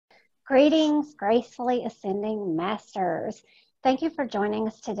Greetings, gracefully ascending masters. Thank you for joining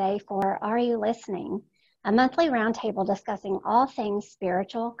us today for Are You Listening? A monthly roundtable discussing all things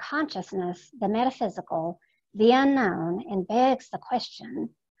spiritual, consciousness, the metaphysical, the unknown, and begs the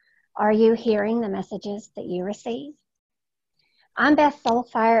question, are you hearing the messages that you receive? I'm Beth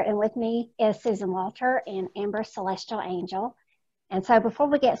SoulFire, and with me is Susan Walter and Amber Celestial Angel. And so before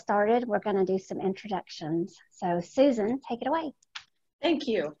we get started, we're going to do some introductions. So Susan, take it away. Thank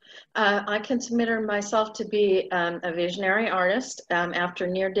you. I consider myself to be a visionary artist. After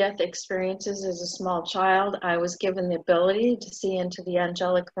near-death experiences as a small child, I was given the ability to see into the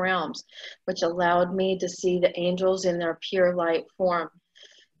angelic realms, which allowed me to see the angels in their pure light form.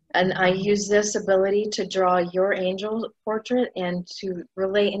 And I use this ability to draw your angel portrait and to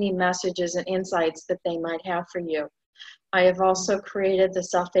relay any messages and insights that they might have for you. I have also created the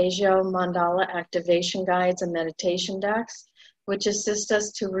Solfeggio Mandala activation guides and meditation decks, which assist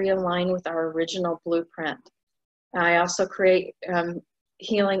us to realign with our original blueprint. I also create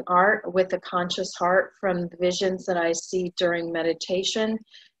healing art with a conscious heart from the visions that I see during meditation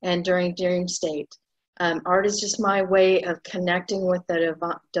and during dream state. Art is just my way of connecting with the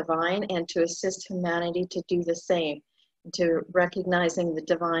divine and to assist humanity to do the same, to recognizing the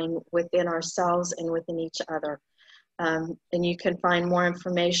divine within ourselves and within each other. And you can find more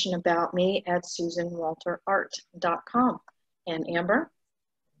information about me at susanwalterart.com. And Amber?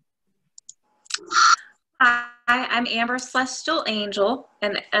 Hi, I'm Amber Celestial Angel,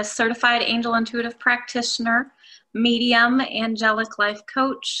 and a certified angel intuitive practitioner, medium, angelic life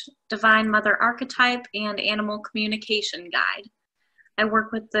coach, divine mother archetype, and animal communication guide. I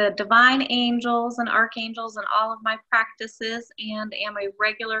work with the divine angels and archangels in all of my practices and am a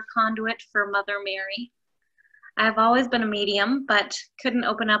regular conduit for Mother Mary. I've always been a medium, but couldn't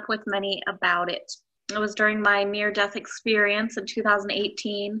open up with many about it. It was during my near-death experience in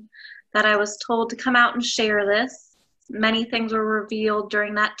 2018 that I was told to come out and share this. Many things were revealed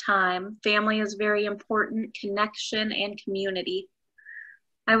during that time. Family is very important, connection, and community.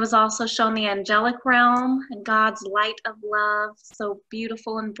 I was also shown the angelic realm and God's light of love, so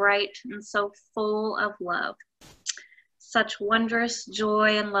beautiful and bright and so full of love. Such wondrous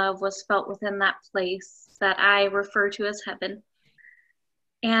joy and love was felt within that place that I refer to as heaven.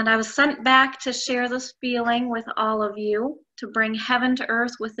 And I was sent back to share this feeling with all of you, to bring heaven to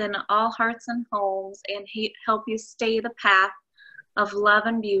earth within all hearts and homes and help you stay the path of love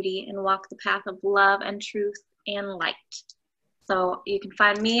and beauty and walk the path of love and truth and light. So you can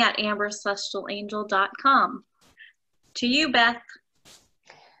find me at ambercelestialangel.com. To you, Beth.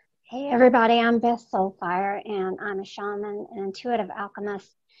 Hey everybody, I'm Beth SoulFire, and I'm a shaman, an intuitive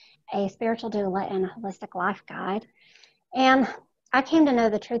alchemist, a spiritual doula, and a holistic life guide. And I came to know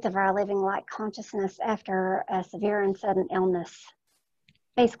the truth of our living light consciousness after a severe and sudden illness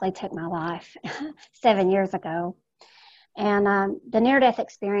basically took my life 7 years ago. And the near-death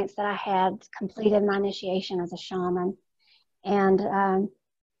experience that I had completed my initiation as a shaman. And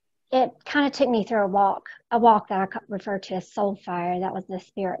it kind of took me through a walk that I refer to as SoulFire. That was the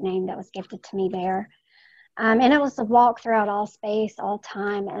spirit name that was gifted to me there. And it was a walk throughout all space, all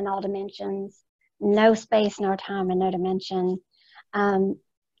time, and all dimensions. No space, no time, and no dimension.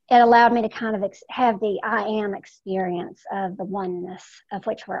 It allowed me to kind of have the I am experience of the oneness of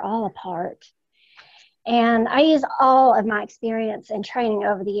which we're all a part. And I use all of my experience and training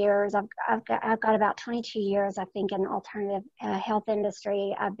over the years. I've got about 22 years, I think, in the alternative health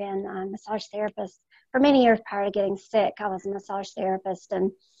industry. I've been a massage therapist for many years prior to getting sick. I was a massage therapist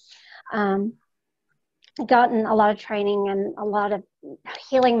and gotten a lot of training and a lot of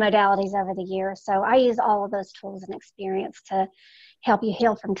healing modalities over the years. So I use all of those tools and experience to help you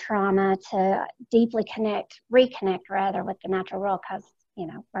heal from trauma, to deeply reconnect rather with the natural world, because, you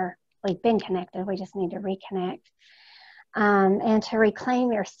know, we've been connected. We just need to reconnect. And to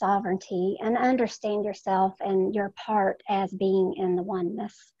reclaim your sovereignty and understand yourself and your part as being in the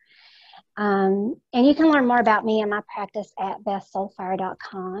oneness. And you can learn more about me and my practice at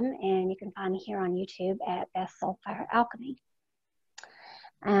BethSoulFire.com, and you can find me here on YouTube at Beth SoulFire Alchemy.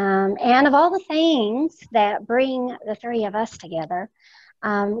 And of all the things that bring the three of us together,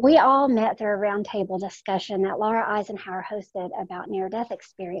 we all met through a roundtable discussion that Laura Eisenhower hosted about near-death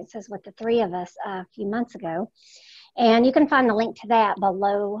experiences with the three of us a few months ago. And you can find the link to that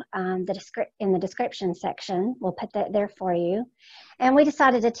below in the description section. We'll put that there for you. And we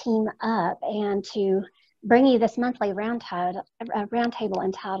decided to team up and to bring you this monthly roundtable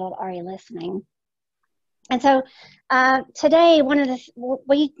entitled, Are You Listening? And so today,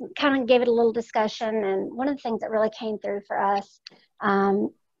 we kind of gave it a little discussion, and one of the things that really came through for us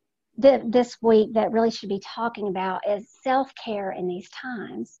this week that really should be talking about is self-care in these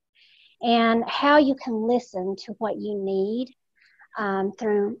times. and how you can listen to what you need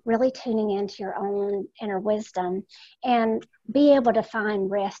through really tuning into your own inner wisdom and be able to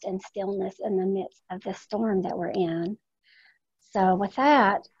find rest and stillness in the midst of the storm that we're in. So with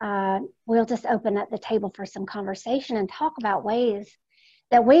that, we'll just open up the table for some conversation and talk about ways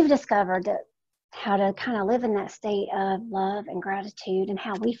that we've discovered that how to kind of live in that state of love and gratitude, and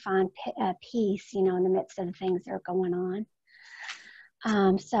how we find peace, you know, in the midst of the things that are going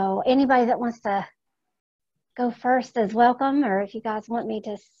on. So anybody that wants to go first is welcome, or if you guys want me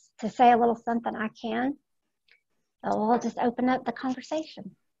to say a little something, I can. So we'll just open up the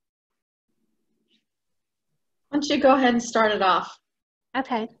conversation. Why don't you go ahead and start it off?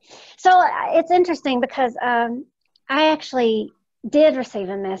 Okay. So it's interesting because I actually did receive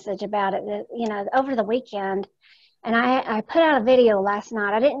a message about it, that, you know, over the weekend, and I put out a video last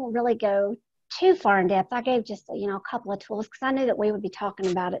night. I didn't really go too far in depth. I gave just, you know, a couple of tools because I knew that we would be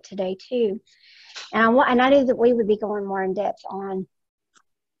talking about it today too. And I knew that we would be going more in depth on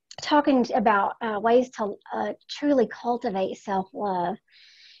talking about ways to truly cultivate self-love.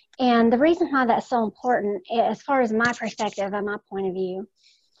 And the reason why that's so important, as far as my perspective and my point of view,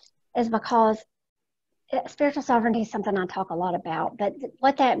 is because spiritual sovereignty is something I talk a lot about. But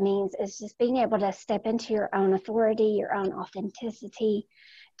what that means is just being able to step into your own authority, your own authenticity,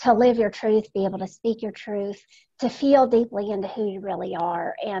 to live your truth, be able to speak your truth, to feel deeply into who you really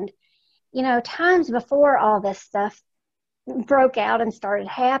are. And, you know, times before all this stuff broke out and started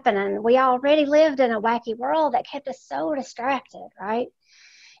happening, we already lived in a wacky world that kept us so distracted, right?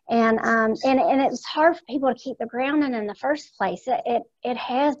 And it was hard for people to keep the grounding in the first place. It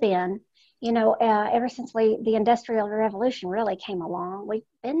has been, you know, ever since the Industrial Revolution really came along. We've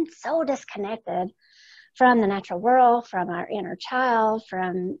been so disconnected from the natural world, from our inner child,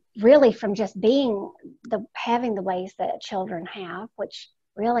 from just being having the ways that children have, which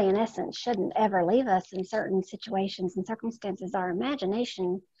really in essence shouldn't ever leave us in certain situations and circumstances. Our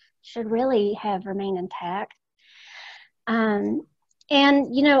imagination should really have remained intact.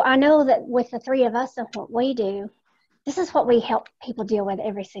 And, you know, I know that with the three of us and what we do, this is what we help people deal with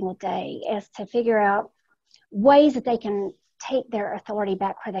every single day, is to figure out ways that they can take their authority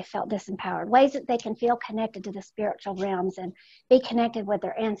back where they felt disempowered, ways that they can feel connected to the spiritual realms and be connected with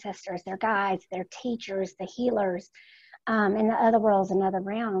their ancestors, their guides, their teachers, the healers, in the other worlds and other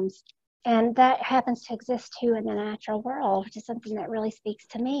realms. And that happens to exist too in the natural world, which is something that really speaks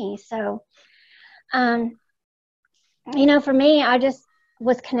to me. So, you know, for me, I just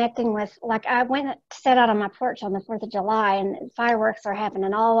was connecting with, like, I went to set out on my porch on the 4th of July, and fireworks are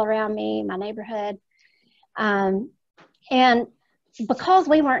happening all around me, my neighborhood. And because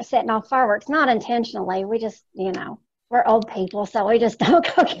we weren't setting off fireworks, not intentionally, we just, you know, we're old people, so we just don't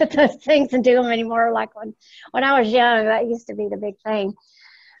go get those things and do them anymore. Like when I was young, that used to be the big thing.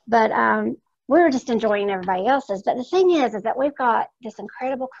 But we were just enjoying everybody else's. But the thing is that we've got this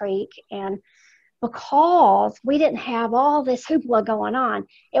incredible creek, and because we didn't have all this hoopla going on,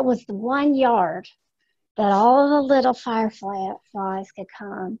 it was the one yard that all the little fireflies could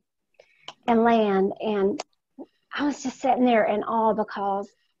come and land. And I was just sitting there in awe because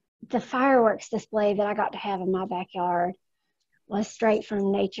the fireworks display that I got to have in my backyard was straight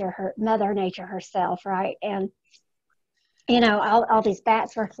from nature, Mother Nature herself, right? And, you know, all these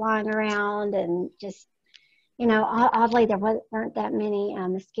bats were flying around, and just, you know, oddly, there weren't that many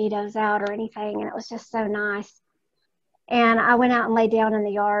mosquitoes out or anything, and it was just so nice. And I went out and laid down in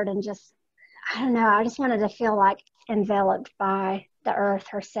the yard and just, I don't know, I just wanted to feel like enveloped by the earth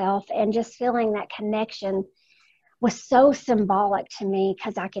herself, and just feeling that connection was so symbolic to me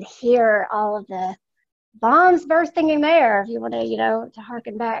because I could hear all of the bombs bursting in there, if you want to, you know, to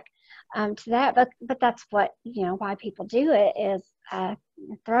harken back to that. But that's what, you know, why people do it, is a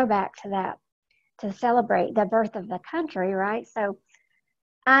throwback to that, to celebrate the birth of the country, right? So,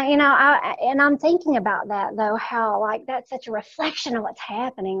 you know, I'm thinking about that, though, how, like, that's such a reflection of what's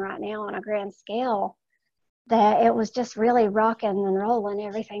happening right now on a grand scale, that it was just really rocking and rolling,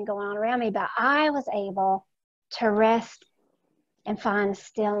 everything going on around me. But I was able to rest and find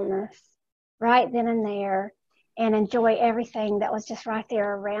stillness right then and there, and enjoy everything that was just right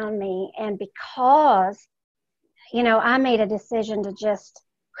there around me. And because, you know, I made a decision to just,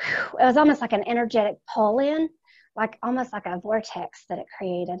 it was almost like an energetic pull in, like almost like a vortex that it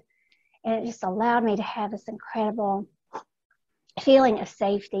created. And it just allowed me to have this incredible feeling of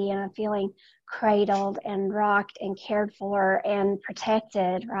safety, and a feeling cradled and rocked and cared for and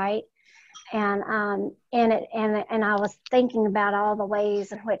protected, right? And I was thinking about all the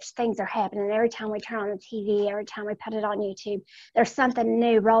ways in which things are happening. Every time we turn on the TV, every time we put it on YouTube, there's something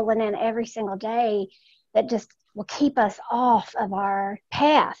new rolling in every single day that just will keep us off of our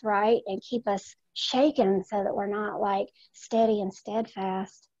path, right? And keep us shaken so that we're not like steady and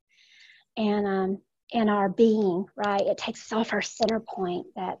steadfast and in our being, right? It takes us off our center point.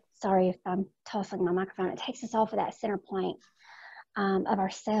 That, sorry if I'm tossing my microphone, it takes us off of that center point of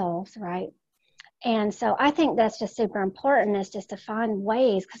ourselves, right? And so I think that's just super important, is just to find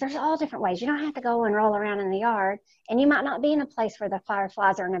ways, because there's all different ways. You don't have to go and roll around in the yard, and you might not be in a place where the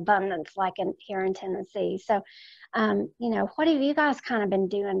fireflies are in abundance, like here in Tennessee. So, what have you guys kind of been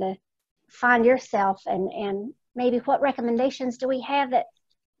doing to find yourself, and maybe what recommendations do we have that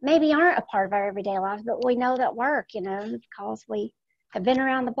maybe aren't a part of our everyday lives, but we know that work, because we have been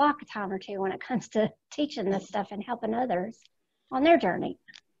around the block a time or two when it comes to teaching this stuff and helping others on their journey.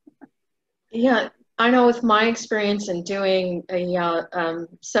 Yeah, I know with my experience in doing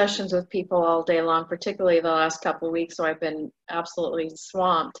sessions with people all day long, particularly the last couple of weeks, so I've been absolutely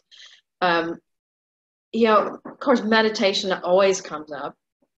swamped. Of course, meditation always comes up.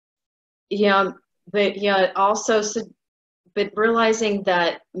 But realizing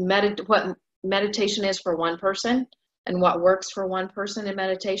that what meditation is for one person and what works for one person in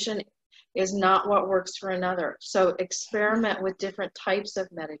meditation is not what works for another. So experiment with different types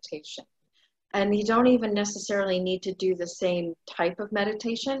of meditation. And you don't even necessarily need to do the same type of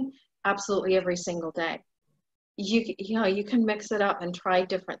meditation absolutely every single day. You can mix it up and try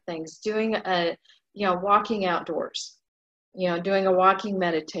different things. Doing walking outdoors, doing a walking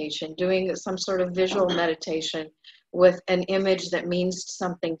meditation, doing some sort of visual meditation with an image that means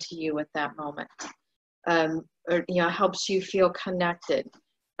something to you at that moment, or helps you feel connected.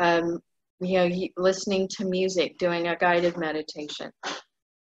 Listening to music, doing a guided meditation.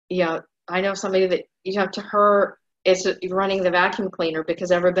 I know somebody that, to her, it's running the vacuum cleaner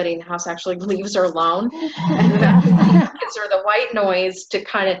because everybody in the house actually leaves her alone. And the vacuum cleaner gives her the white noise to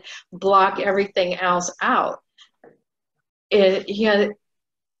kind of block everything else out. But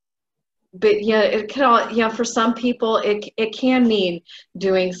it can all, for some people, it can mean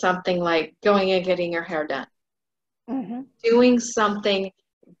doing something like going and getting your hair done. Mm-hmm. Doing something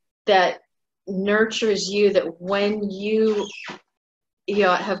that nurtures you, that when you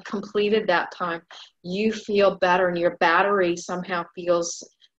have completed that time, you feel better and your battery somehow feels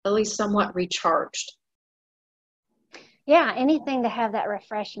at least somewhat recharged. Yeah, anything to have that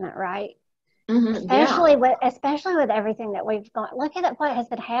refreshment, right? Mm-hmm, especially with everything that we've gone. Look at what has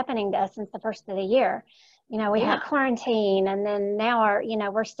been happening to us since the first of the year. We had quarantine, and then now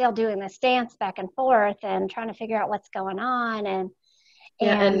we're still doing this dance back and forth and trying to figure out what's going on,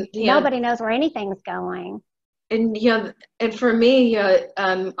 and nobody knows where anything's going. And and for me,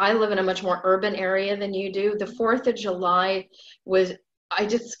 I live in a much more urban area than you do. The 4th of July I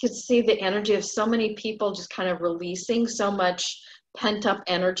just could see the energy of so many people just kind of releasing so much pent up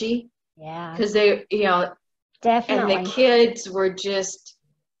energy. Yeah. Because they, definitely. And the kids were just,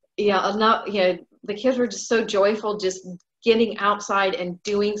 the kids were just so joyful, just getting outside and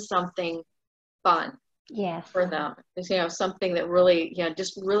doing something fun. Yes. For them. Something that really,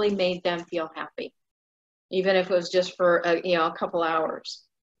 just really made them feel happy. Even if it was just for a couple hours.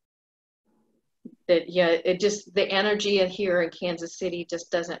 That the energy here in Kansas City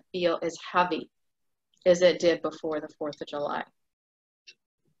just doesn't feel as heavy as it did before the 4th of July.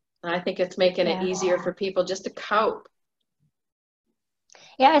 And I think it's making it easier for people just to cope.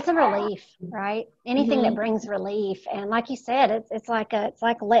 Yeah, it's a relief, right? Anything that brings relief, and like you said, it's like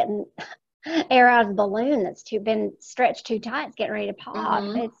letting air out of the balloon that's been stretched too tight. It's getting ready to pop.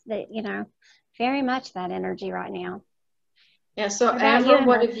 It's very much that energy right now. Yeah. So Amber,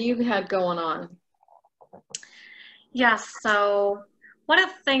 what have you had going on? Yes. So one of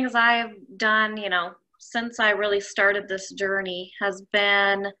the things I've done, since I really started this journey has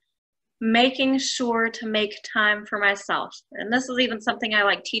been making sure to make time for myself. And this is even something I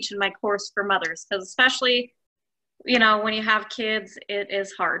like teach in my course for mothers, because especially, when you have kids, it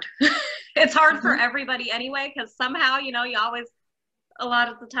is hard. It's hard for everybody anyway, because somehow, you always, a lot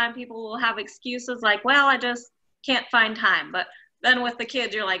of the time people will have excuses like, well, I just can't find time. But then with the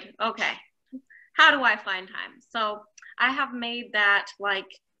kids, you're like, okay, how do I find time? So I have made that like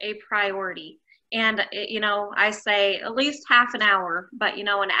a priority. And, I say at least half an hour, but, an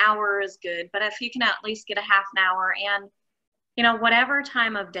hour is good. But if you can at least get a half an hour and, whatever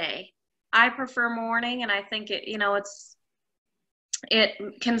time of day, I prefer morning. And I think it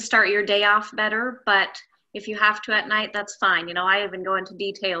can start your day off better. But if you have to at night, that's fine. I even go into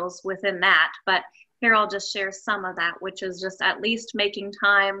details within that. But here I'll just share some of that, which is just at least making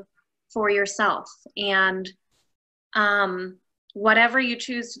time for yourself. And whatever you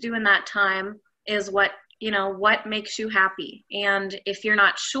choose to do in that time is what makes you happy. And if you're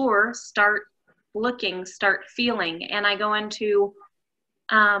not sure, start looking, start feeling. And I go into,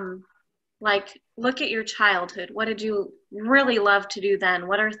 like, look at your childhood. What did you really love to do then?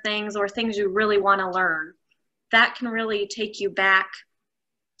 What are things you really want to learn? That can really take you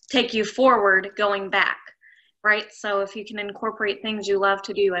forward going back, right? So if you can incorporate things you love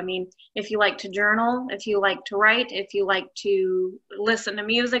to do, I mean, if you like to journal, if you like to write, if you like to listen to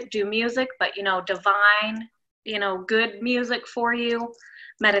music, do music, but, you know, divine, you know, good music for you,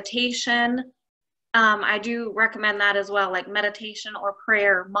 meditation. I do recommend that as well, like meditation or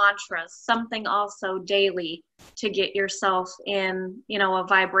prayer, mantras, something also daily to get yourself in, you know, a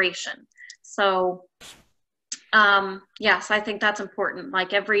vibration. So, yes, I think that's important.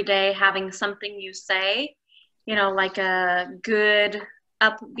 Like every day having something you say, you know, like a good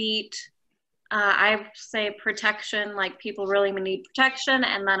upbeat, I say protection, like people really need protection.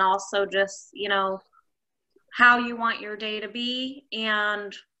 And then also just, you know, how you want your day to be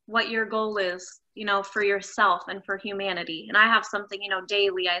and what your goal is, you know, for yourself and for humanity. And I have something, you know,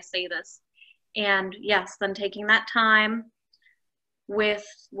 daily I say this. And yes, then taking that time with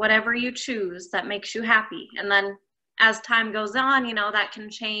whatever you choose that makes you happy. And then as time goes on, you know, that can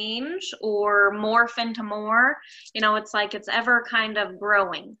change or morph into more. You know, it's like it's ever kind of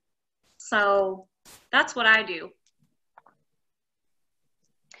growing. So that's what I do.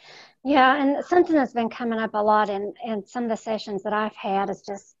 Yeah, and something that's been coming up a lot in some of the sessions that I've had is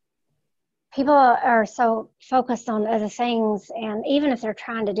just people are so focused on other things, and even if they're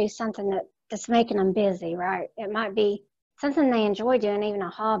trying to do something that's making them busy, right? It might be something they enjoy doing, even a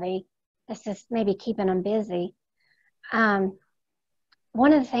hobby that's just maybe keeping them busy. One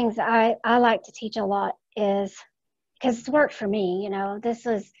of the things I like to teach a lot is, because it's worked for me, you know, this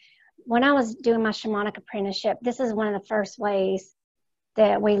was when I was doing my shamanic apprenticeship, this is one of the first ways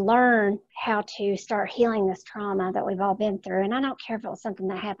that we learn how to start healing this trauma that we've all been through. And I don't care if it was something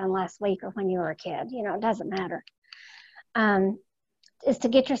that happened last week or when you were a kid, you know, it doesn't matter. Is to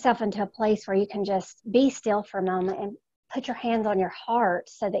get yourself into a place where you can just be still for a moment and put your hands on your heart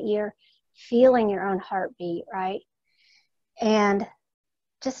so that you're feeling your own heartbeat, right? And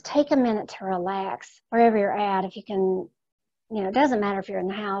just take a minute to relax wherever you're at. If you can, you know, it doesn't matter if you're in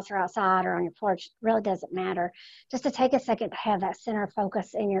the house or outside or on your porch, it really doesn't matter. Just to take a second to have that center of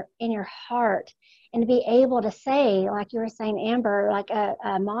focus in your heart and to be able to say, like you were saying, Amber, like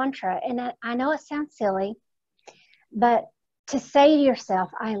a mantra. And I know it sounds silly, but to say to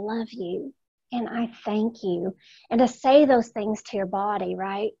yourself, I love you and I thank you. And to say those things to your body,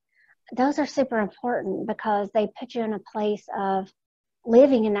 right? Those are super important because they put you in a place of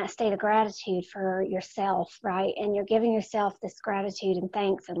living in that state of gratitude for yourself, right? And you're giving yourself this gratitude and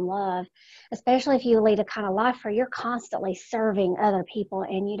thanks and love, especially if you lead a kind of life where you're constantly serving other people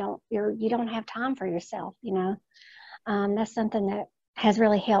and you don't have time for yourself, you know. That's something that has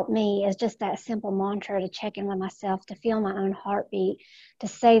really helped me, is just that simple mantra to check in with myself, to feel my own heartbeat, to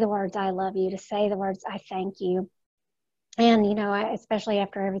say the words I love you, to say the words I thank you. And, you know, especially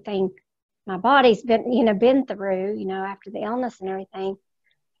after everything my body's been through, you know, after the illness and everything,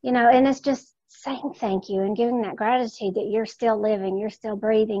 you know, and it's just saying thank you and giving that gratitude that you're still living, you're still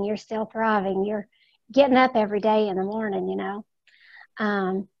breathing, you're still thriving, you're getting up every day in the morning, you know.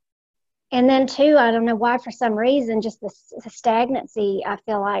 And then too, I don't know why, for some reason, just the stagnancy, I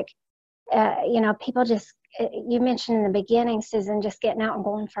feel like, you know, people just, you mentioned in the beginning, Susan, just getting out and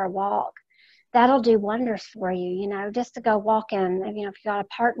going for a walk. That'll do wonders for you, you know, just to go walking, you know, if you got a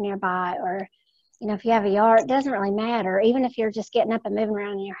park nearby, or, you know, if you have a yard, it doesn't really matter. Even if you're just getting up and moving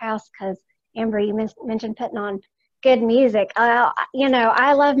around in your house, because Amber, you mentioned putting on good music. You know,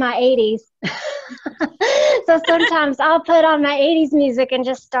 I love my 80s. So sometimes I'll put on my 80s music and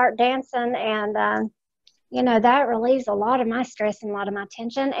just start dancing. And, you know, that relieves a lot of my stress and a lot of my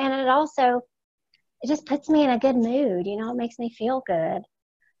tension. And it just puts me in a good mood. You know, it makes me feel good.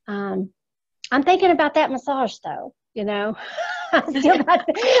 I'm thinking about that massage, though, you know. I'm still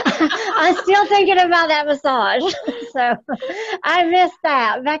thinking about that massage. So I missed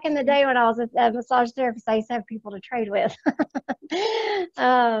that. Back in the day when I was a massage therapist, I used to have people to trade with.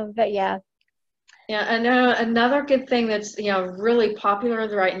 But yeah. Yeah, I know another good thing that's, you know, really popular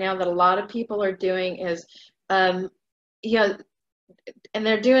right now that a lot of people are doing is, you know, and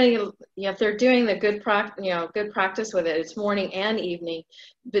they're doing, you know, if they're doing the good practice with it, it's morning and evening,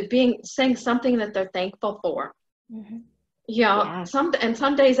 but saying something that they're thankful for. Mm-hmm. Yeah. Some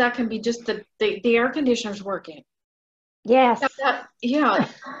days that can be just the air conditioner's working. Yes. Yeah,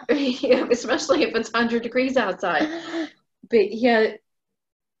 especially if it's 100 degrees outside. But yeah,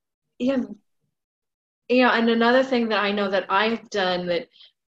 and another thing that I know that I've done that,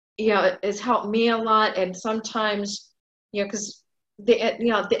 you know, has helped me a lot, and sometimes, you know, because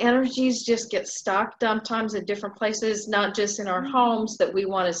the energies just get stuck sometimes at different places, not just in our homes, that we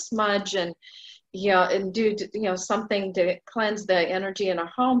want to smudge and and do something to cleanse the energy in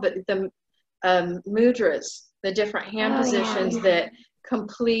our home, but the mudras, the different hand positions that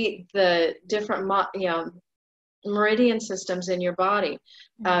complete the different meridian systems in your body,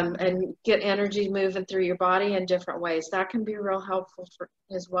 and get energy moving through your body in different ways. That can be real helpful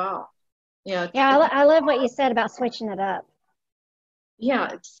as well. I love what you said about switching it up.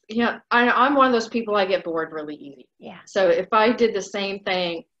 I'm one of those people, I get bored really easy. So if I did the same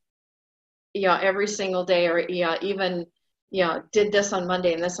thing every single day, or even did this on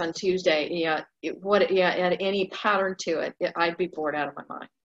Monday and this on Tuesday, had any pattern to it, I'd be bored out of my mind.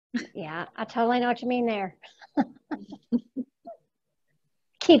 Yeah, I totally know what you mean there.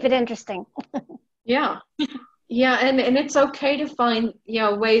 Keep it interesting. And it's okay to find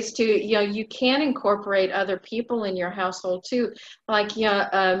ways to you can incorporate other people in your household too. Like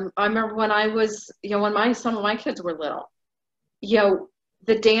I remember when I was when some of my kids were little,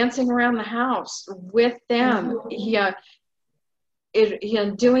 the dancing around the house with them,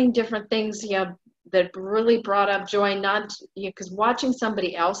 doing different things that really brought up joy. Not because watching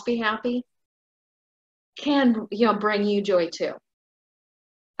somebody else be happy can bring you joy too.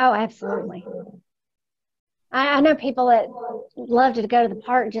 Oh, absolutely. I know people that love to go to the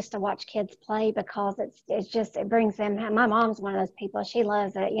park just to watch kids play, because it brings them. My mom's one of those people. She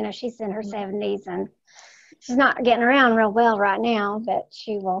loves it. She's in her 70s and she's not getting around real well right now, but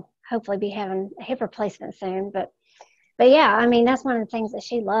she will hopefully be having a hip replacement soon. But yeah, I mean, that's one of the things that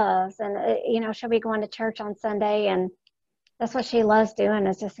she loves. And, she'll be going to church on Sunday, and that's what she loves doing,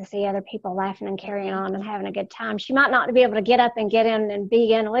 is just to see other people laughing and carrying on and having a good time. She might not be able to get up and get in and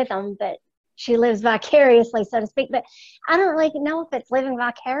be in with them, but she lives vicariously, so to speak. But I don't really know if it's living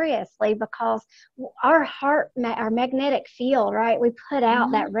vicariously, because our heart, our magnetic field, right? We put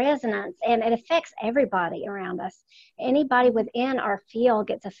out that resonance, and it affects everybody around us. Anybody within our field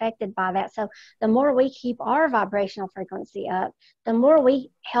gets affected by that. So the more we keep our vibrational frequency up, the more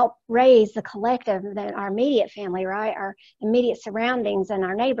we help raise the collective, then our immediate family, right? Our immediate surroundings, and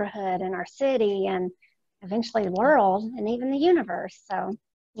our neighborhood, and our city, and eventually the world, and even the universe. So.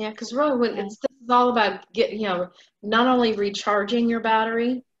 Yeah, because really, this is all about not only recharging your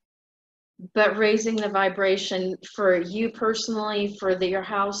battery, but raising the vibration for you personally, for your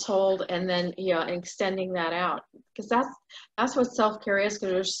household, and then extending that out. Because that's what self-care is.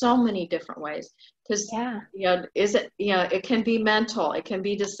 Because there's so many different ways. Because it can be mental, it can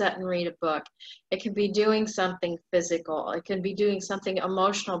be to sit and read a book, it can be doing something physical, it can be doing something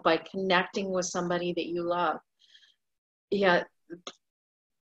emotional by connecting with somebody that you love.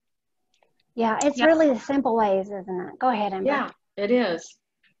 Yeah, it's really the simple ways, isn't it? Go ahead, Amber. Yeah, it is.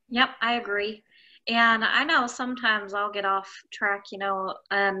 Yep, I agree. And I know sometimes I'll get off track,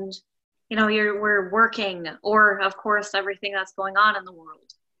 and, we're working, or of course, everything that's going on in the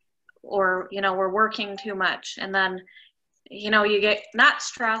world, or, we're working too much. And then, you get not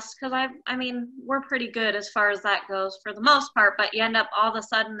stressed, because I mean, we're pretty good as far as that goes for the most part, but you end up all of a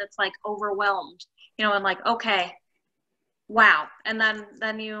sudden it's like overwhelmed, and like, okay, wow. And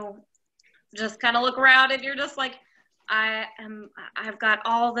then you just kind of look around and you're just like, I've got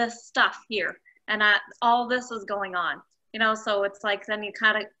all this stuff here, and all this is going on, so it's like, then you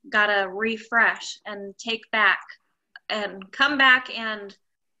kind of gotta refresh and take back and come back and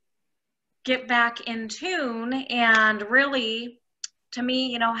get back in tune. And really, to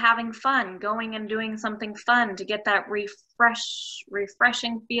me, having fun, going and doing something fun to get that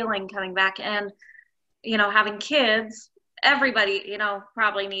refreshing feeling coming back. And having kids, everybody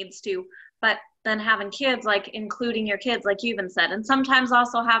probably needs to, but then having kids, like including your kids, like you even said, and sometimes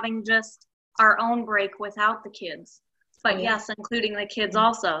also having just our own break without the kids, but yes, including the kids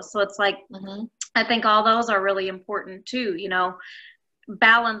also. So it's like, I think all those are really important too,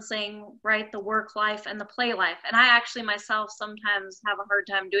 balancing, right, the work life and the play life. And I actually myself sometimes have a hard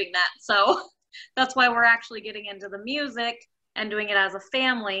time doing that. So that's why we're actually getting into the music and doing it as a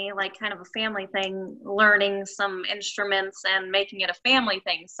family, like kind of a family thing, learning some instruments and making it a family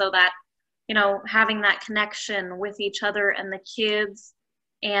thing, so that having that connection with each other and the kids.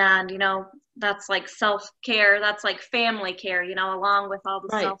 And that's like self-care, that's like family care, along with all the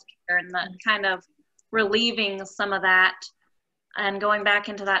self-care, and the kind of relieving some of that and going back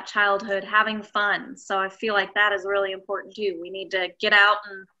into that childhood, having fun. So I feel like that is really important too. We need to get out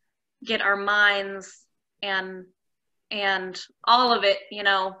and get our minds and all of it,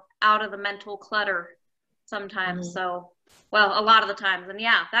 out of the mental clutter sometimes. So, well, a lot of the times. And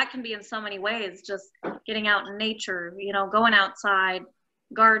yeah, that can be in so many ways, just getting out in nature, going outside,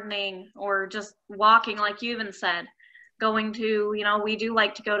 gardening, or just walking, like you even said, going to, you know, we do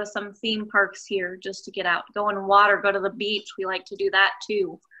like to go to some theme parks here just to get out, go in water, go to the beach. We like to do that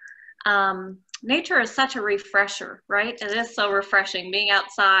too. Nature is such a refresher, right? It is so refreshing being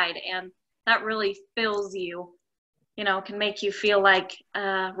outside, and that really fills you, you know, can make you feel like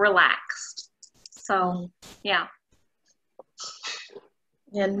relaxed. So, yeah.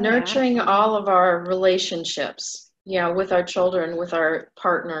 And nurturing all of our relationships, with our children, with our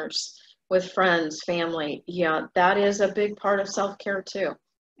partners, with friends, family. Yeah, that is a big part of self-care too.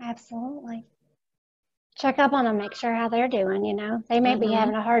 Absolutely. Check up on them, make sure how they're doing, you know. They may be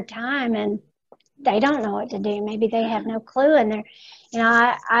having a hard time and they don't know what to do. Maybe they have no clue, and they're, you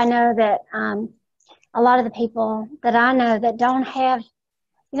know, I know that a lot of the people that I know that don't have,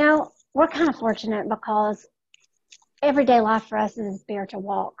 you know, we're kind of fortunate because everyday life for us is a spiritual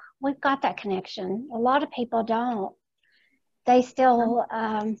walk. We've got that connection. A lot of people don't. They still,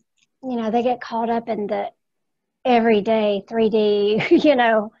 you know, they get caught up in the everyday 3D, you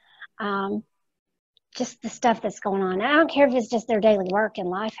know, just the stuff that's going on. I don't care if it's just their daily work and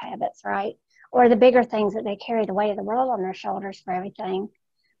life habits, right? Or the bigger things that they carry the weight of the world on their shoulders for everything.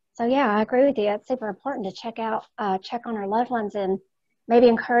 So yeah, I agree with you. It's super important to check on our loved ones and maybe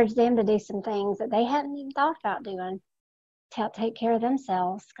encourage them to do some things that they hadn't even thought about doing to help take care of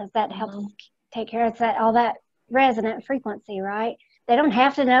themselves, because that helps take care of all that resonant frequency, right? They don't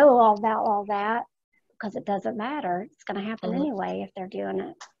have to know all about all that because it doesn't matter. It's going to happen anyway if they're doing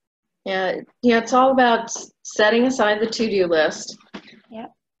it. Yeah, it's all about setting aside the to-do list.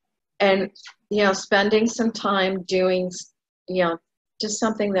 Yep. And, spending some time doing, just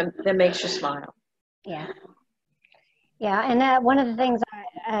something that makes you smile. Yeah. Yeah, and one of the things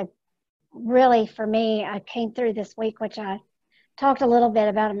I really, for me, I came through this week, which I talked a little bit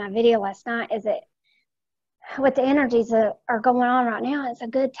about in my video last night, is that with the energies that are going on right now, it's a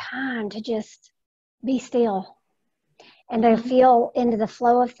good time to just be still and to feel into the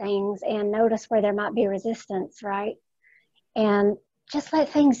flow of things and notice where there might be resistance, right? And just let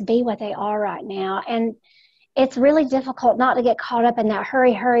things be what they are right now. And it's really difficult not to get caught up in that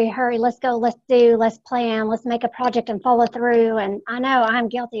hurry, hurry, hurry. Let's go, let's do, let's plan, let's make a project and follow through. And I know I'm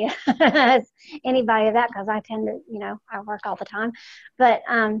guilty as anybody of that because I tend to, you know, I work all the time. But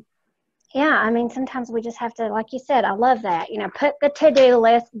yeah, I mean, sometimes we just have to, like you said, I love that, you know, put the to-do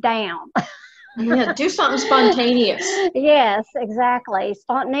list down. Yeah, do something spontaneous. Yes, exactly.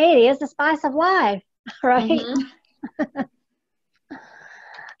 Spontaneity is the spice of life, right?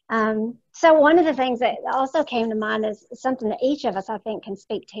 So one of the things that also came to mind is something that each of us, I think, can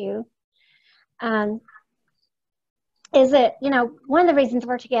speak to, is that, you know, one of the reasons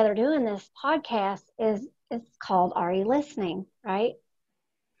we're together doing this podcast is it's called Are You Listening, right?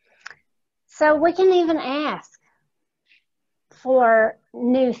 So we can even ask for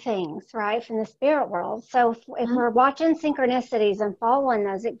new things, right, from the spirit world. So if we're watching synchronicities and following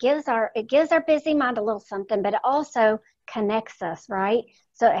those, it gives our busy mind a little something, but it also connects us, right?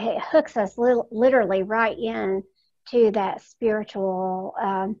 So it hooks us literally right in to that spiritual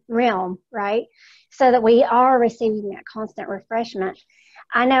realm, right? So that we are receiving that constant refreshment.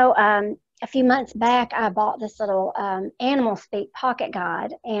 I know a few months back, I bought this little animal speak pocket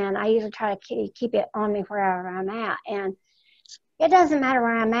guide, and I usually try to keep it on me wherever I'm at. And it doesn't matter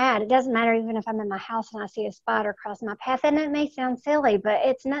where I'm at. It doesn't matter even if I'm in my house and I see a spider cross my path. And it may sound silly, but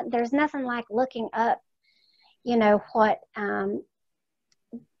it's not. There's nothing like looking up, you know, what,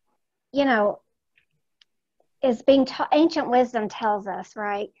 you know, is being taught. Ancient wisdom tells us,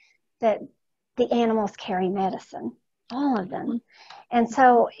 right, that the animals carry medicine, all of them. And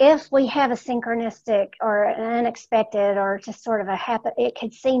so if we have a synchronistic or an unexpected or just sort of it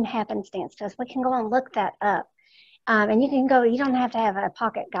could seem happenstance to us, we can go and look that up. And you can go, you don't have to have a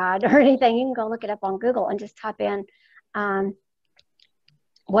pocket guide or anything. You can go look it up on Google and just type in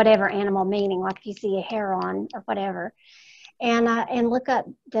whatever animal meaning, like if you see a heron or whatever, and look up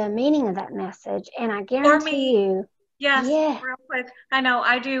the meaning of that message. And I guarantee you. Yes, real quick. I know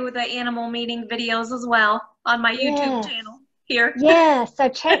I do the animal meaning videos as well on my YouTube channel here. Yeah, so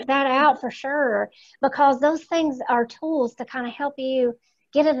check that out for sure, because those things are tools to kind of help you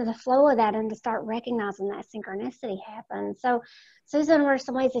get into the flow of that and to start recognizing that synchronicity happen. So, Susan, what are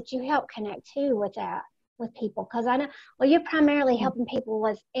some ways that you help connect too with that, with people? Because I know, well, you're primarily helping people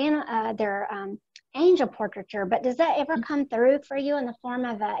with their angel portraiture, but does that ever come through for you in the form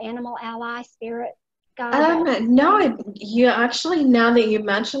of an animal ally spirit guide? No, actually, now that you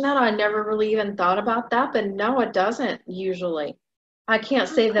mention that, I never really even thought about that, but no, it doesn't usually. I can't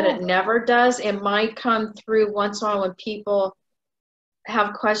say that it never does. It might come through once in a while when people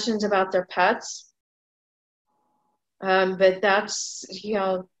have questions about their pets, but that's,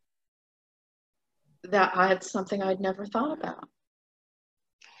 that I had something I'd never thought about.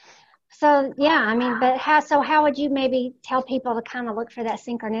 So, yeah, I mean, but how would you maybe tell people to kind of look for that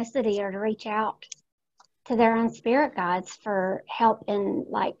synchronicity or to reach out to their own spirit guides for help in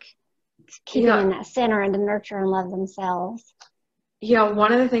like keeping in that center and to nurture and love themselves? Yeah,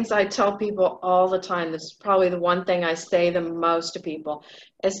 one of the things I tell people all the time, this is probably the one thing I say the most to people,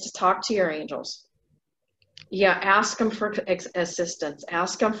 is to talk to your angels. Yeah, ask them for assistance,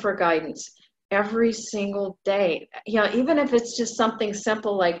 ask them for guidance every single day. Yeah, even if it's just something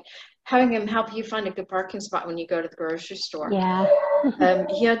simple like having them help you find a good parking spot when you go to the grocery store. Yeah.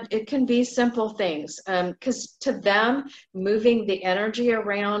 Yeah, it can be simple things. Because to them, moving the energy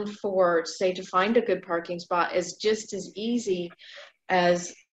around for, say, to find a good parking spot is just as easy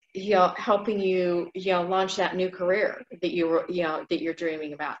as helping you launch that new career that you're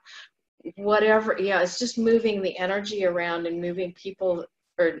dreaming about. Whatever, it's just moving the energy around and moving people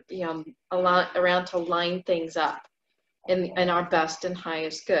or around to line things up in our best and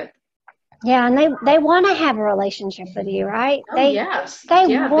highest good. Yeah, and they want to have a relationship with you, right? Oh, yes. They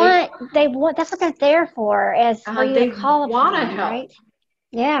want that's what they're there for, is for you to call upon them, right?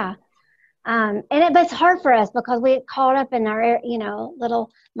 Yeah. But it's hard for us because we get caught up in our,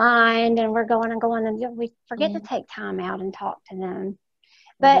 little mind, and we're going and we forget to take time out and talk to them.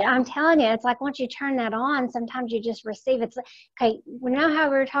 But I'm telling you, it's like once you turn that on, sometimes you just receive. It's okay. You know how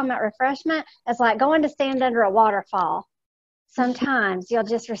we were talking about refreshment? It's like going to stand under a waterfall. Sometimes you'll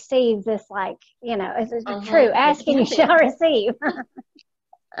just receive this, like, it's true. Asking you shall receive.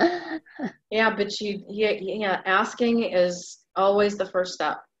 Yeah, but asking is always the first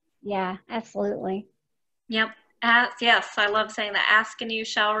step. Yeah, absolutely. Yep. Yes, I love saying that. Ask and you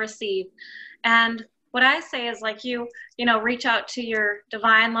shall receive. And what I say is, like, reach out to your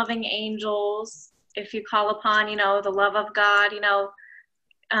divine loving angels if you call upon, the love of God,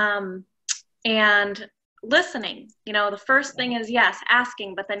 and listening. The first thing is, yes,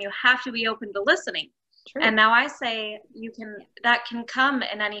 asking, but then you have to be open to listening. True. And now I say that can come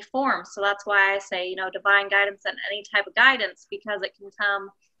in any form. So that's why I say, divine guidance and any type of guidance, because it can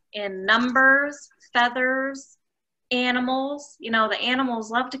come in numbers, feathers, animals. The animals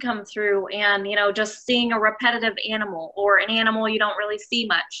love to come through, and just seeing a repetitive animal or an animal you don't really see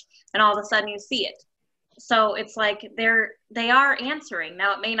much, and all of a sudden you see it. So it's like they are answering.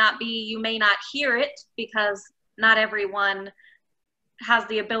 Now, it may not be, you may not hear it, because not everyone has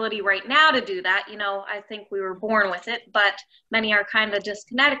the ability right now to do that. I think we were born with it, but many are kind of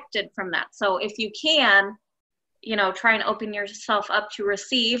disconnected from that. So if you can, try and open yourself up to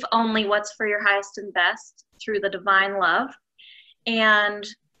receive only what's for your highest and best through the divine love. And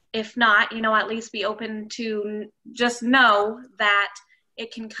if not, at least be open to just know that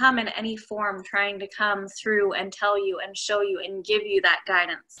it can come in any form, trying to come through and tell you and show you and give you that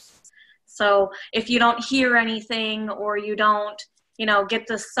guidance. So if you don't hear anything, or you don't, get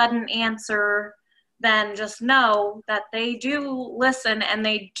the sudden answer, then just know that they do listen and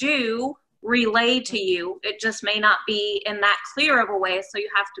they do relay to you. It just may not be in that clear of a way. So you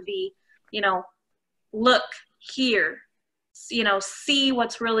have to be, look, hear, see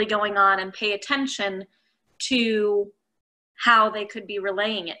what's really going on, and pay attention to how they could be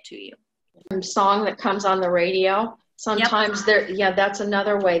relaying it to you. Song that comes on the radio, sometimes that's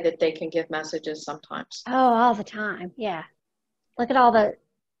another way that they can give messages sometimes. Oh, all the time. Yeah. Look at all the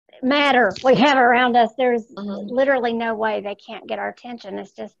matter we have around us. There's literally no way they can't get our attention.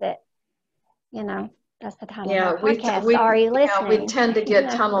 It's just that, that's the title of the podcast. Are you listening? We tend to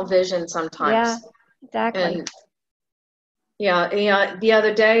get tunnel vision sometimes. Yeah, exactly. And the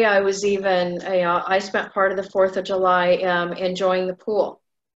other day I was even, I spent part of the 4th of July enjoying the pool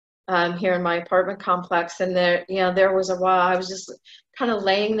here in my apartment complex. And there was a while I was just kind of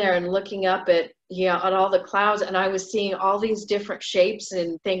laying there and looking up at all the clouds, and I was seeing all these different shapes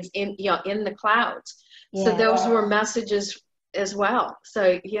and things in the clouds. Yeah. So those were messages as well.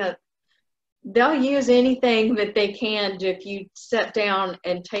 So they'll use anything that they can if you sit down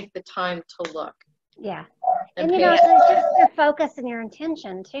and take the time to look. Yeah. And it's just your focus and your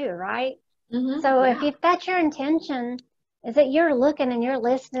intention too, right? Mm-hmm. So if that's your intention, is that you're looking and you're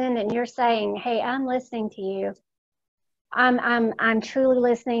listening and you're saying, hey, I'm listening to you. I'm truly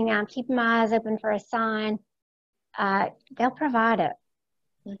listening. I'm keeping my eyes open for a sign. They'll provide it.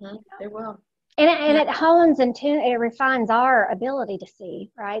 Mm-hmm. They will. And it hones and it refines our ability to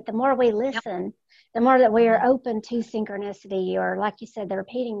see, right? The more we listen, the more that we are open to synchronicity, or like you said, the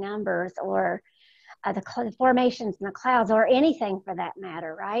repeating numbers, or the formations in the clouds, or anything for that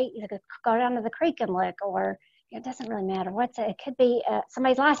matter, right? You could go down to the creek and look, or it doesn't really matter. It could be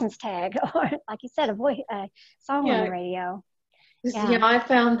somebody's license tag, or like you said, a song on the radio. You know, I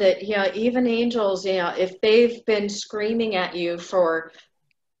found that, you know, even angels, you know, if they've been screaming at you for,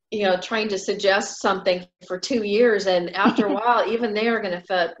 you know, trying to suggest something for 2 years, and after a while, even they are going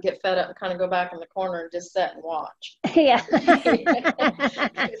to get fed up and kind of go back in the corner and just sit and watch. Yeah. They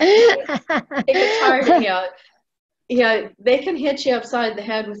get tired of, you know, yeah, they can hit you upside the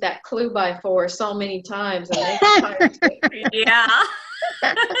head with that clue by 4 so many times, and they get tired too. Yeah.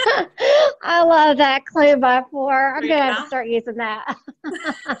 I love that clue by 4. I'm gonna have Yeah. to start using that.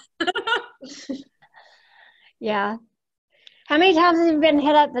 Yeah. How many times have you been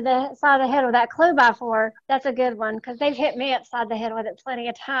hit up the side of the head with that clue by 4? That's a good one, because they've hit me upside the head with it plenty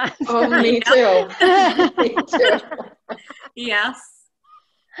of times. Oh, me too. Me too. Yes.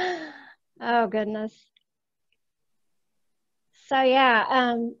 Oh, goodness. So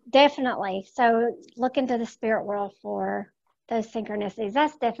yeah, definitely. So look into the spirit world for those synchronicities.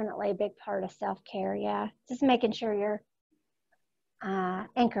 That's definitely a big part of self-care. Yeah, just making sure you're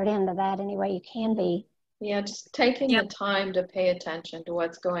anchored into that any way you can be. Yeah, just taking the time to pay attention to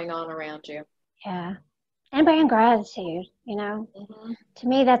what's going on around you. Yeah, and bringing gratitude. You know, to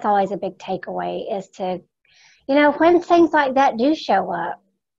me, that's always a big takeaway, is to, you know, when things like that do show up,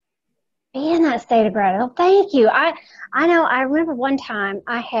 be in that state of gratitude. Oh, thank you. I know. I remember one time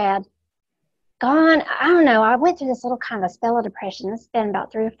I had gone, I don't know, I went through this little kind of a spell of depression. It's been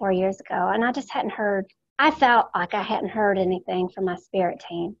about 3 or 4 years ago, and I just hadn't heard, I felt like I hadn't heard anything from my spirit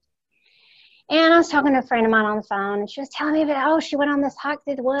team. And I was talking to a friend of mine on the phone, and she was telling me about, oh, she went on this hike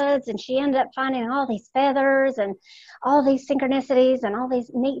through the woods, and she ended up finding all these feathers and all these synchronicities and all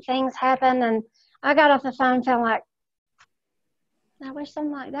these neat things happen. And I got off the phone and felt like, I wish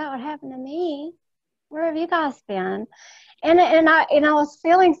something like that would happen to me. Where have you guys been? And I was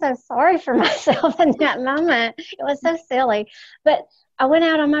feeling so sorry for myself in that moment. It was so silly. But I went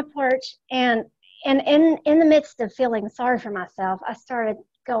out on my porch, and in the midst of feeling sorry for myself, I started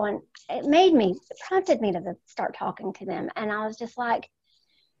going, it prompted me to start talking to them. And I was just like,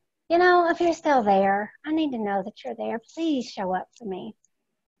 you know, if you're still there, I need to know that you're there. Please show up for me.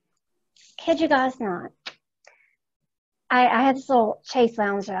 Kid you guys not. I had this little chase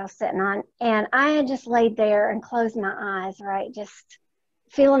lounge that I was sitting on, and I had just laid there and closed my eyes, right? Just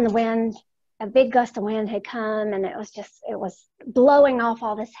feeling the wind. A big gust of wind had come, and it was blowing off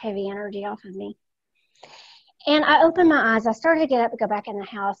all this heavy energy off of me. And I opened my eyes. I started to get up and go back in the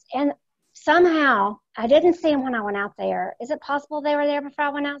house, and somehow I didn't see them when I went out there. Is it possible they were there before I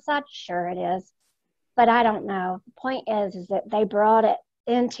went outside? Sure it is, but I don't know. The point is that they brought it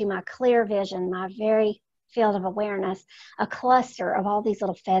into my clear vision, my very field of awareness, a cluster of all these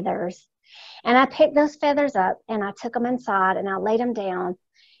little feathers. And I picked those feathers up, and I took them inside, and I laid them down,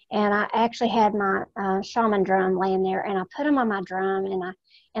 and I actually had my shaman drum laying there, and I put them on my drum,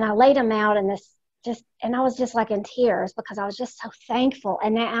 and I laid them out in this, and I was just like in tears, because I was just so thankful.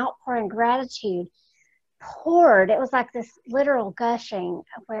 And that outpouring gratitude poured. It was like this literal gushing,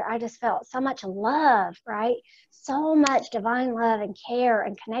 where I just felt so much love, right? So much divine love and care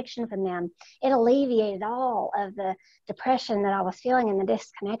and connection from them. It alleviated all of the depression that I was feeling and the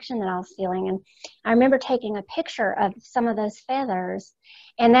disconnection that I was feeling. And I remember taking a picture of some of those feathers,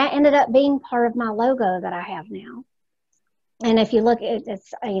 and that ended up being part of my logo that I have now. And if you look at it,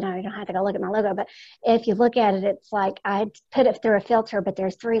 it's, you know, you don't have to go look at my logo, but if you look at it, it's like I put it through a filter, but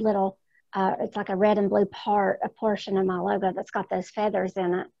there's 3 little it's like a red and blue a portion of my logo that's got those feathers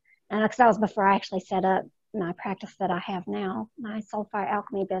in it. And because that was before I actually set up my practice that I have now, my SoulFire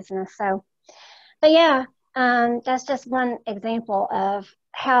alchemy business. So, but yeah, that's just one example of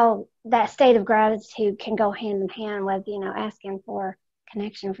how that state of gratitude can go hand in hand with, you know, asking for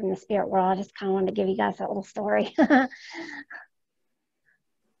connection from the spirit world. I just kind of wanted to give you guys that little story.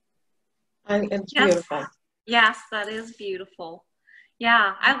 It's beautiful. Yes, that is beautiful.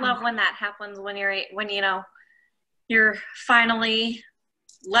 Yeah, I love when that happens, when you know, you're finally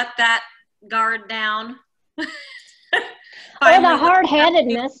let that guard down. Or the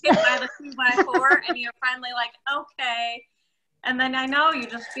hard-headedness. By the 2x4, and you're finally like, okay. And then I know you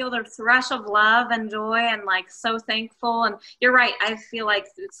just feel the rush of love and joy, and like so thankful. And you're right. I feel like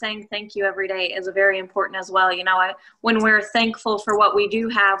saying thank you every day is very important as well. You know, when we're thankful for what we do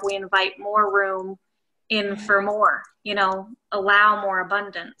have, we invite more room in for more, you know, allow more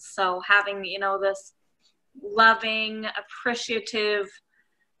abundance. So having, you know, this loving, appreciative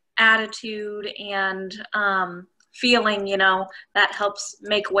attitude and feeling, you know, that helps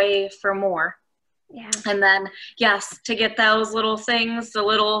make way for more. Yeah. And then, yes, to get those little things,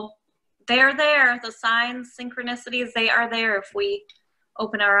 they're there, the signs, synchronicities, they are there if we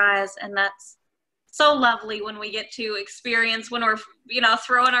open our eyes. And that's so lovely when we get to experience, when we're, you know,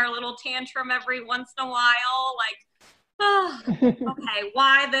 throwing our little tantrum every once in a while, like, oh, okay,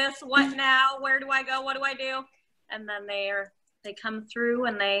 why this? What now? Where do I go? What do I do? And then they come through,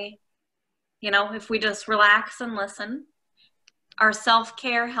 and they, you know, if we just relax and listen, our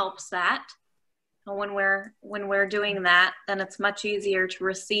self-care helps that. And when we're doing that, then it's much easier to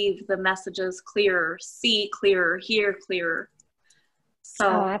receive the messages clearer, see clearer, hear clearer. So,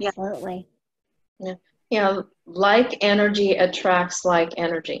 absolutely. Yeah. Yeah, like energy attracts like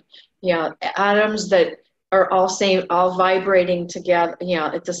energy. Yeah, atoms that are all vibrating together,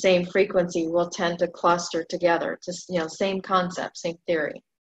 at the same frequency will tend to cluster together. Just, same concept, same theory.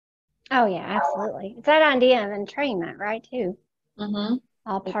 Oh yeah, absolutely. It's that idea of entrainment, right, too. Mm-hmm.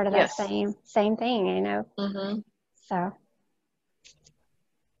 All part of that same thing, Mm-hmm. So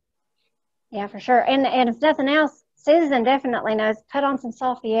yeah, for sure. And if nothing else, Susan definitely knows. Put on some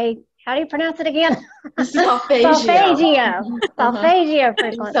solfège. How do you pronounce it again? Solfeggio. Solfeggio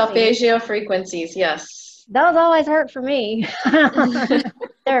frequencies. Solfeggio frequencies, yes. Those always work for me.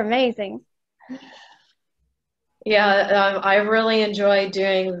 They're amazing. Yeah, I really enjoy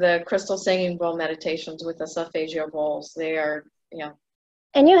doing the crystal singing bowl meditations with the solfeggio bowls. They are,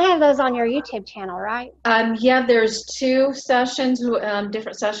 And you have those on your YouTube channel, right? Yeah, there's 2 sessions,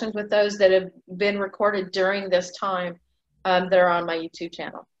 different sessions with those that have been recorded during this time that are on my YouTube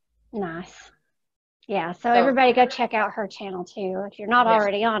channel. Nice. Yeah, so everybody go check out her channel too, if you're not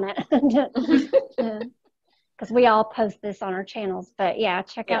already on it. Because we all post this on our channels. But yeah,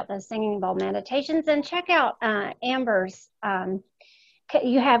 check out those singing bowl meditations, and check out Amber's,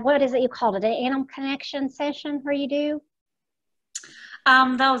 you have, what is it you called it, an animal connection session where you do?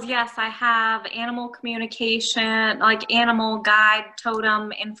 Those, yes, I have animal communication, like animal guide,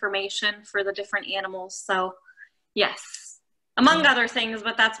 totem information for the different animals. So yes, among other things,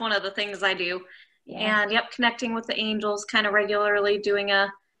 but that's one of the things I do. Yeah. And connecting with the angels kind of regularly, doing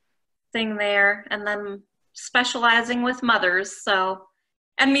a thing there, and then specializing with mothers. So,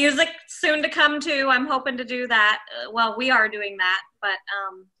 and music soon to come too. I'm hoping to do that. Well, we are doing that, but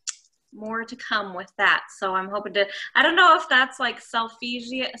more to come with that. So I'm hoping to, I don't know if that's like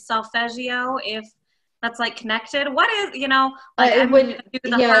solfeggio, if that's like connected. What is, like it would,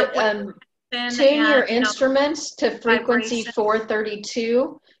 tune your and, instruments to frequency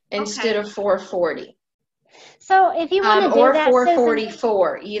 432 instead of 440. So if you want to do or that,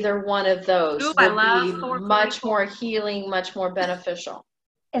 444, Susan, either one of those would be much more healing, much more beneficial.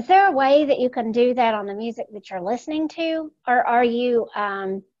 Is there a way that you can do that on the music that you're listening to, or are you?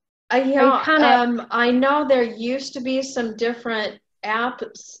 I know there used to be some different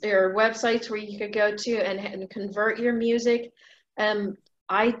apps or websites where you could go to and convert your music.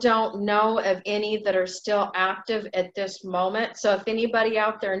 I don't know of any that are still active at this moment. So if anybody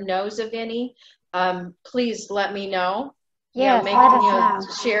out there knows of any, please let me know. Yeah, let us know.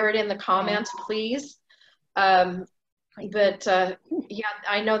 Share it in the comments, please. But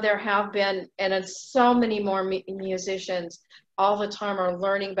I know there have been, and it's so many more musicians all the time are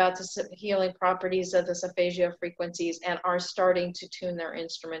learning about the healing properties of the solfeggio frequencies and are starting to tune their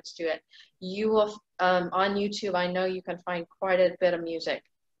instruments to it. You will, on YouTube, I know you can find quite a bit of music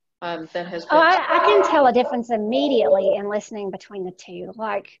that has been. I can tell a difference immediately in listening between the two.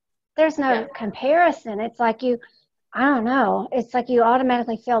 Like, there's no comparison. It's like I don't know. It's like you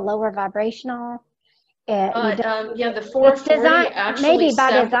automatically feel lower vibrational. The 440 actually maybe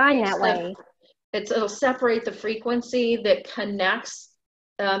by design that way. It'll separate the frequency that connects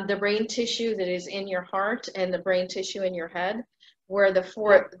the brain tissue that is in your heart and the brain tissue in your head, where the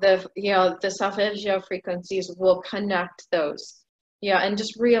solfeggio frequencies will connect those. Yeah, and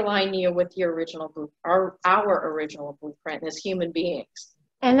just realign you with your original our original blueprint as human beings.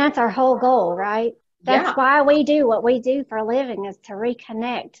 And that's our whole goal, right? That's why we do what we do for a living, is to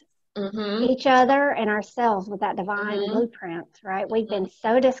reconnect each other and ourselves with that divine blueprint, right? We've been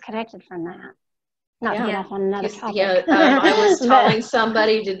so disconnected from that. Not to get off on another topic. I was telling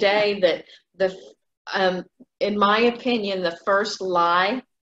somebody today that in my opinion, the first lie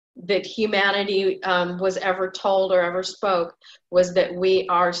that humanity was ever told or ever spoke was that we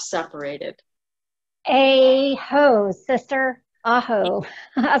are separated. Aho, sister. Aho.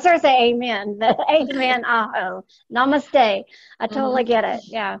 I was going to say amen, but amen, aho. Namaste. I totally get it.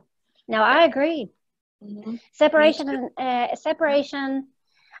 Yeah. No, I agree. Separation.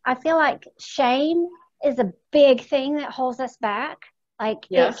 I feel like shame is a big thing that holds us back. Like,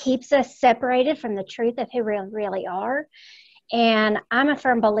 it keeps us separated from the truth of who we really are. And I'm a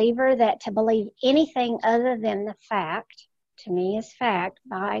firm believer that to believe anything other than the fact, to me is fact,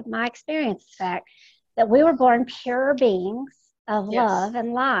 by my experience is fact, that we were born pure beings of love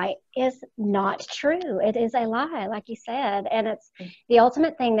and light is not true. It is a lie, like you said. And it's the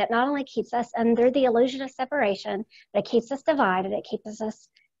ultimate thing that not only keeps us under the illusion of separation, but it keeps us divided. It keeps us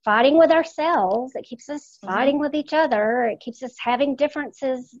fighting with ourselves. It keeps us fighting with each other. It keeps us having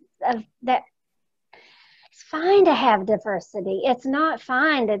differences of that. It's fine to have diversity. It's not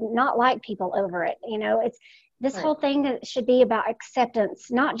fine to not like people over it. You know, it's this whole thing should be about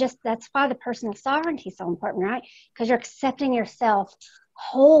acceptance, not just, that's why the personal sovereignty is so important, right? Because you're accepting yourself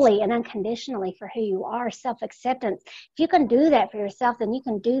wholly and unconditionally for who you are, self-acceptance. If you can do that for yourself, then you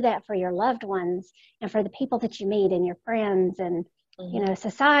can do that for your loved ones and for the people that you meet and your friends and, you know,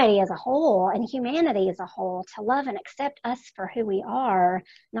 society as a whole and humanity as a whole, to love and accept us for who we are,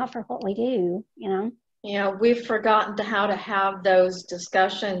 not for what we do, you know? Yeah, we've forgotten how to have those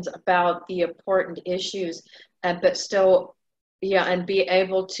discussions about the important issues, but still, and be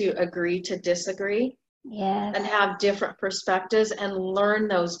able to agree to disagree. Yes. And have different perspectives and learn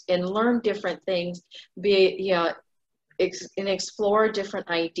different things, and explore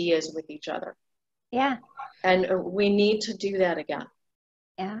different ideas with each other. Yeah. And we need to do that again.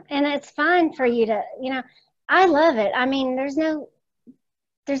 Yeah. And it's fine for you to, you know, I love it. I mean, there's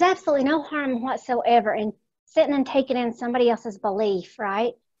absolutely no harm whatsoever in sitting and taking in somebody else's belief,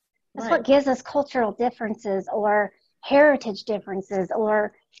 right? That's what gives us cultural differences or heritage differences,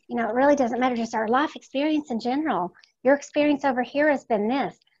 or, you know, it really doesn't matter, just our life experience in general. Your experience over here has been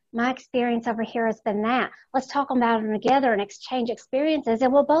this. My experience over here has been that. Let's talk about them together and exchange experiences,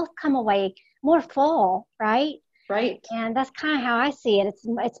 and we'll both come away more full, right? Right. And that's kind of how I see it.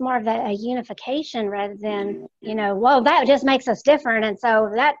 It's more of a unification rather than, you know, well, that just makes us different, and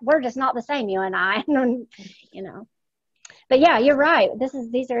so that we're just not the same, you and I, you know. But yeah, you're right.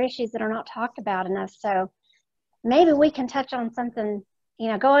 These are issues that are not talked about enough. So maybe we can touch on something, you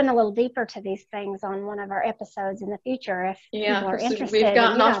know, go in a little deeper to these things on one of our episodes in the future if people are interested. We've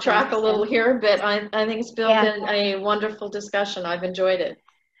gotten off track a little here, but I think it's been a wonderful discussion. I've enjoyed it.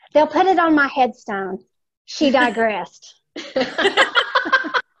 They'll put it on my headstone. She digressed.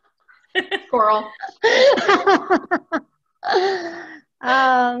 Squirrel.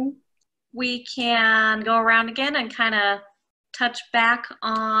 We can go around again and kind of touch back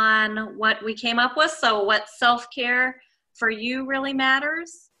on what we came up with. So what self-care for you really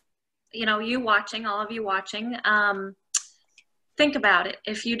matters. You know, you watching, all of you watching, think about it.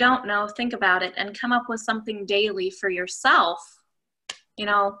 If you don't know, think about it and come up with something daily for yourself. You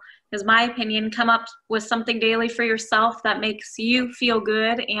know, is my opinion, come up with something daily for yourself that makes you feel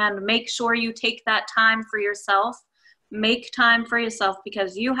good, and make sure you take that time for yourself. Make time for yourself,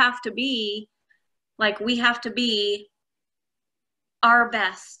 because you have to be, like, we have to be our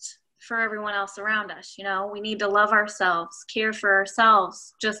best for everyone else around us. You know, we need to love ourselves, care for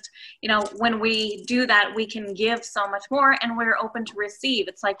ourselves. Just, you know, when we do that, we can give so much more, and we're open to receive.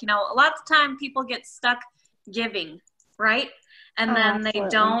 It's like, you know, a lot of the time people get stuck giving, right? And then they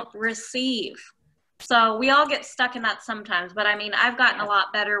don't receive. So we all get stuck in that sometimes. But I mean, I've gotten a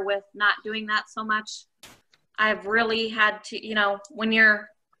lot better with not doing that so much. I've really had to, you know, when you're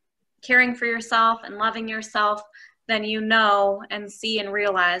caring for yourself and loving yourself, then you know and see and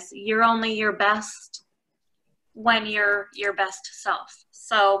realize you're only your best when you're your best self.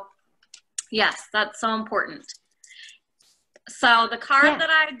 So yes, that's so important. So the card that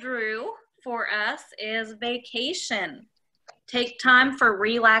I drew for us is vacation. Take time for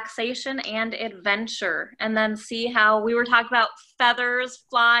relaxation and adventure. And then see how we were talking about feathers,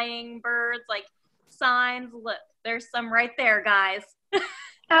 flying, birds, like signs. Look, there's some right there, guys.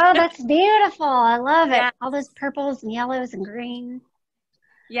 Oh, that's beautiful. I love it. All those purples and yellows and greens.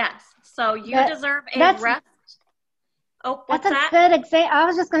 Yes. So you deserve a rest. Oh, what's that? That's a good example. I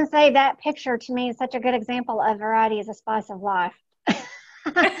was just going to say that picture to me is such a good example of variety is a spice of life.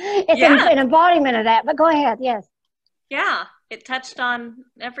 It's an embodiment of that, but go ahead. Yes. Yeah, it touched on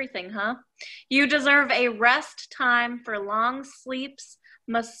everything, huh? You deserve a rest time for long sleeps,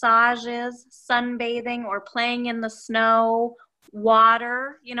 massages, sunbathing, or playing in the snow,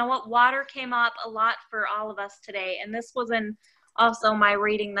 water. You know what? Water came up a lot for all of us today. And this was in also my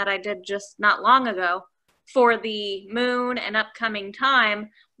reading that I did just not long ago for the moon and upcoming time.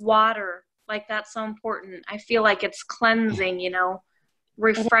 Water, like, that's so important. I feel like it's cleansing, you know,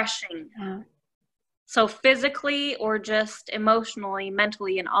 refreshing. Yeah. So physically or just emotionally,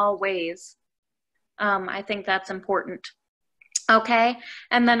 mentally, in all ways, I think that's important. Okay,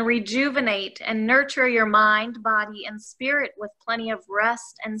 and then rejuvenate and nurture your mind, body, and spirit with plenty of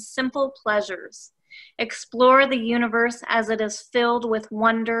rest and simple pleasures. Explore the universe as it is filled with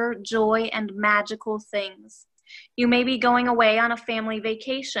wonder, joy, and magical things. You may be going away on a family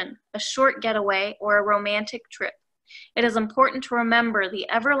vacation, a short getaway, or a romantic trip. It is important to remember the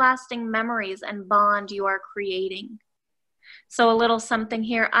everlasting memories and bond you are creating. So a little something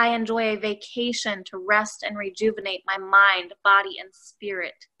here. I enjoy a vacation to rest and rejuvenate my mind, body, and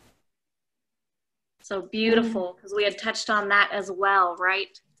spirit. So beautiful, because we had touched on that as well,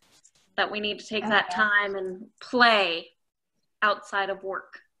 right? That we need to take that time and play outside of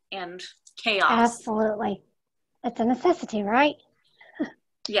work and chaos. Absolutely. It's a necessity, right?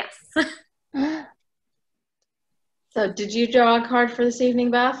 Yes. So did you draw a card for this evening,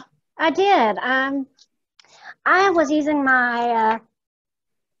 Beth? I did. I was using my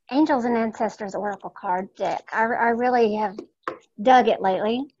Angels and Ancestors Oracle card deck. I really have dug it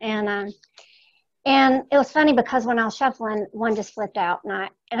lately, and it was funny because when I was shuffling, one just flipped out, and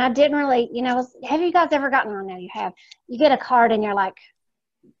I didn't really, have you guys ever gotten one? No, you have. You get a card and you're like,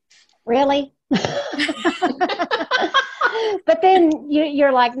 really? But then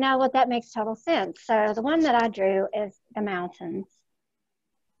you're like, no, well, that makes total sense. So the one that I drew is the mountains.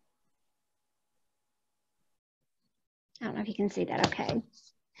 I don't know if you can see that okay.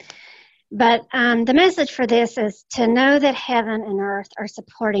 But the message for this is to know that heaven and earth are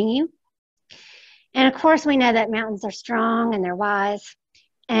supporting you. And of course, we know that mountains are strong and they're wise,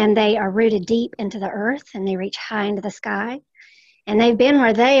 and they are rooted deep into the earth, and they reach high into the sky. And they've been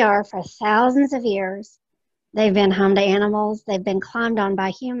where they are for thousands of years. They've been home to animals, they've been climbed on by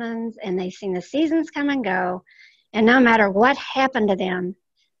humans, and they've seen the seasons come and go. And no matter what happened to them,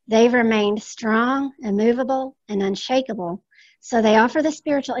 they've remained strong, immovable, and unshakable. So they offer the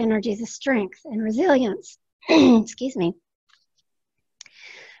spiritual energies of strength and resilience. Excuse me.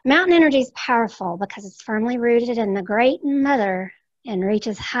 Mountain energy is powerful because it's firmly rooted in the Great Mother and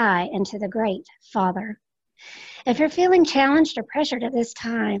reaches high into the Great Father. If you're feeling challenged or pressured at this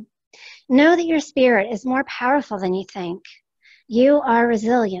time, know that your spirit is more powerful than you think. You are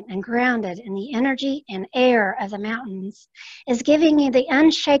resilient and grounded in the energy and air of the mountains, is giving you the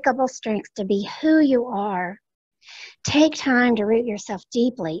unshakable strength to be who you are. Take time to root yourself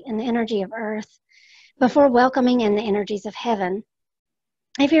deeply in the energy of earth before welcoming in the energies of heaven.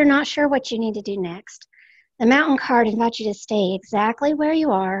 If you're not sure what you need to do next, the mountain card invites you to stay exactly where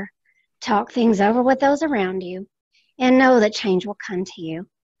you are, talk things over with those around you, and know that change will come to you.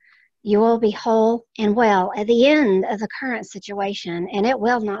 You will be whole and well at the end of the current situation, and it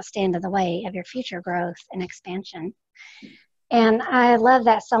will not stand in the way of your future growth and expansion. And I love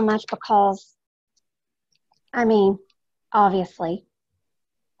that so much because, obviously,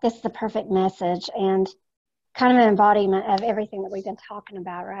 this is the perfect message and kind of an embodiment of everything that we've been talking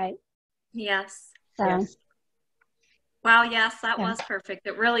about, right? Yes. So. Yes. Wow, yes, that was perfect.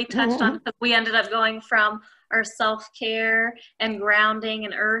 It really touched on, because we ended up going from our self-care and grounding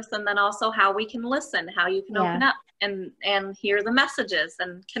and earth, and then also how we can listen, how you can open up and hear the messages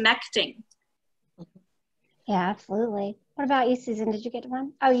and connecting. Yeah, absolutely. What about you, Susan? Did you get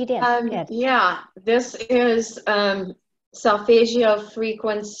one? Oh, you did. Good. Yeah, this is Solfeggio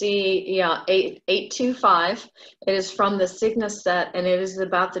frequency 825. It is from the Cygnus set, and it is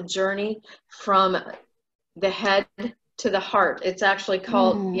about the journey from the head to the heart. It's actually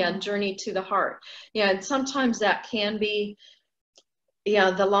called Journey to the Heart. And sometimes that can be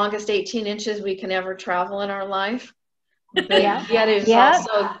the longest 18 inches we can ever travel in our life, but yet it is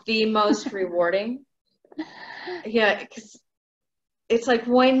also the most rewarding. Because it's like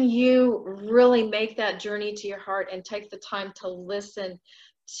when you really make that journey to your heart and take the time to listen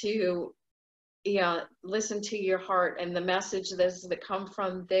to your heart and the messages that come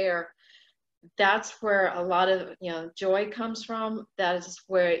from there, that's where a lot of joy comes from. That is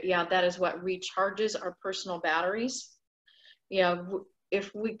where that is what recharges our personal batteries.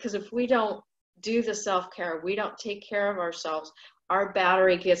 If we don't do the self-care, we don't take care of ourselves, our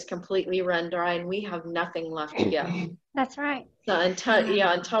battery gets completely run dry and we have nothing left to give. That's right. So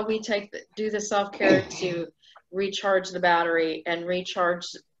until we do the self-care to recharge the battery and recharge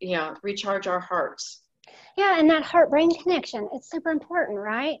our hearts. Yeah, and that heart-brain connection, it's super important,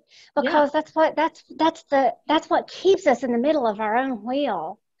 right? Because that's what keeps us in the middle of our own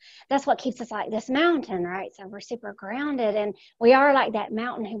wheel. That's what keeps us like this mountain, right? So we're super grounded, and we are like that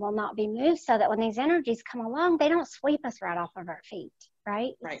mountain who will not be moved, so that when these energies come along, they don't sweep us right off of our feet,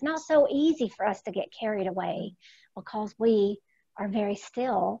 right? It's not so easy for us to get carried away because we are very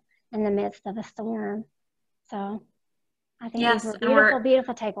still in the midst of a storm. So I think these were beautiful,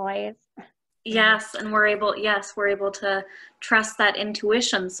 beautiful takeaways. Yes, and we're able to trust that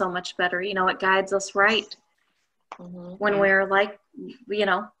intuition so much better. It guides us right when we're like,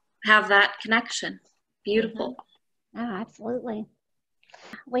 have that connection. Beautiful. Oh, absolutely.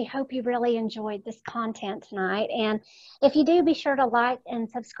 We hope you really enjoyed this content tonight. And if you do, be sure to like and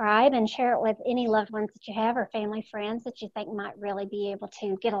subscribe and share it with any loved ones that you have or family friends that you think might really be able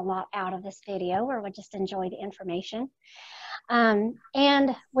to get a lot out of this video or would just enjoy the information.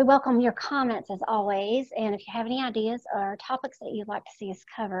 And we welcome your comments as always. And if you have any ideas or topics that you'd like to see us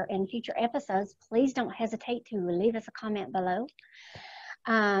cover in future episodes, please don't hesitate to leave us a comment below.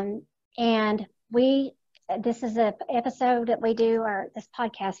 And this is an episode that we do, or this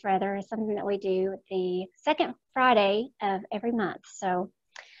podcast rather, is something that we do the second Friday of every month. So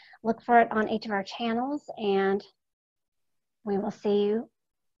look for it on each of our channels, and we will see you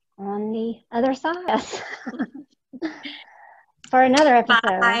on the other side for another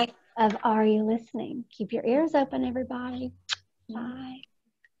episode of Are You Listening? Keep your ears open, everybody. Bye.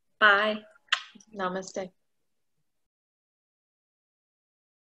 Bye. Namaste.